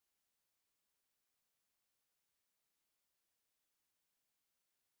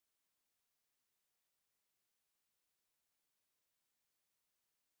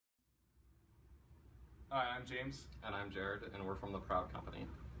Hi, I'm James. And I'm Jarod, and we're from the Proud Company.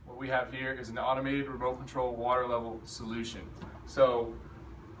 What we have here is an automated remote control water level solution. So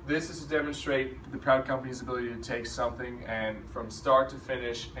this is to demonstrate the Proud Company's ability to take something and from start to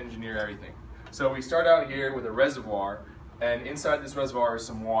finish engineer everything. So we start out here with a reservoir, and inside this reservoir is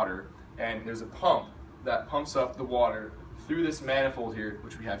some water, and there's a pump that pumps up the water through this manifold here,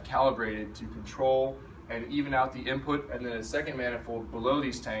 which we have calibrated to control and even out the input, and then a second manifold below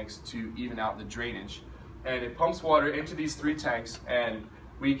these tanks to even out the drainage. And it pumps water into these three tanks, and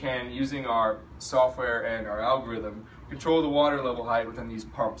we can, using our software and our algorithm, control the water level height within these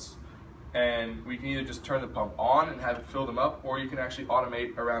pumps. And we can either just turn the pump on and have it fill them up, or you can actually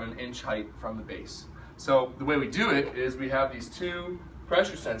automate around an inch height from the base. So the way we do it is we have these two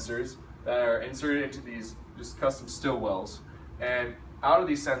pressure sensors that are inserted into these just custom still wells. And out of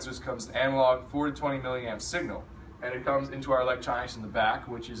these sensors comes an analog 4 to 20 milliamp signal. And it comes into our electronics in the back,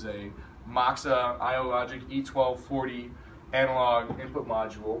 which is a Braza iLogic E1240 analog input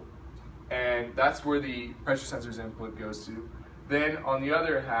module, and that's where the pressure sensor's input goes to. Then on the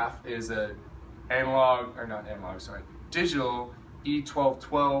other half is a digital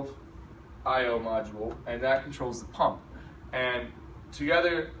E1212 IO module, and that controls the pump. And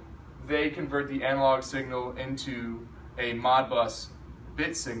together they convert the analog signal into a Modbus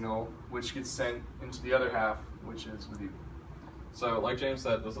bit signal, which gets sent into the other half, which is with you. So, like James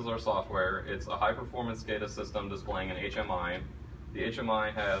said, this is our software. It's a high-performance SCADA system displaying an HMI. The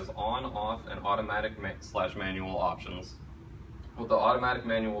HMI has on, off, and automatic / manual options. What the automatic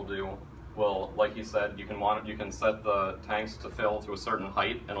manual will do, well, like he said, you can set the tanks to fill to a certain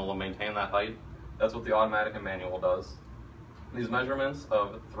height, and it'll maintain that height. That's what the automatic and manual does. These measurements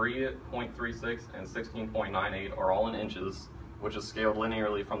of 3.36 and 16.98 are all in inches, which is scaled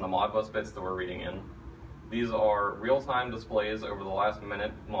linearly from the Modbus bits that we're reading in. These are real-time displays over the last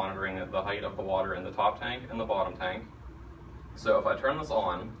minute, monitoring the height of the water in the top tank and the bottom tank. So if I turn this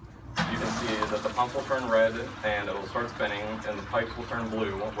on, you can see that the pump will turn red and it will start spinning, and the pipes will turn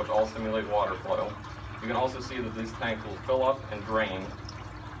blue, which all simulate water flow. You can also see that these tanks will fill up and drain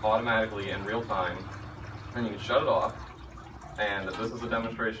automatically in real time. Then you can shut it off, and this is a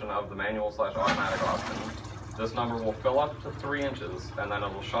demonstration of the manual / automatic option. This number will fill up to 3 inches, and then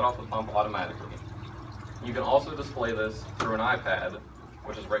it will shut off the pump automatically. You can also display this through an iPad,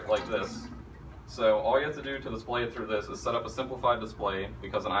 which is right like this. So all you have to do to display it through this is set up a simplified display,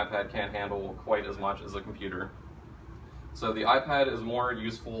 because an iPad can't handle quite as much as a computer. So the iPad is more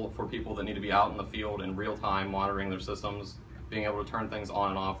useful for people that need to be out in the field in real time monitoring their systems, being able to turn things on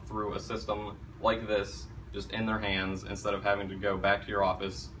and off through a system like this, just in their hands, instead of having to go back to your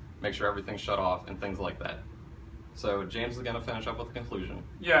office, make sure everything's shut off, and things like that. So James is going to finish up with the conclusion.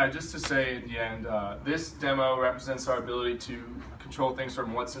 Yeah, just to say at the end, this demo represents our ability to control things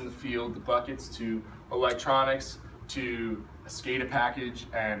from what's in the field, the buckets, to electronics, to a SCADA package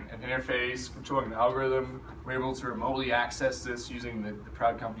and an interface, controlling an algorithm. We're able to remotely access this using the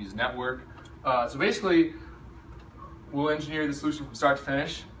Proud Company's network. So basically, we'll engineer the solution from start to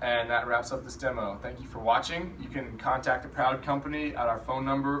finish, and that wraps up this demo. Thank you for watching. You can contact the Proud Company at our phone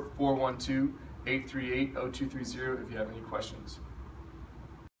number, 412-838-0230, if you have any questions.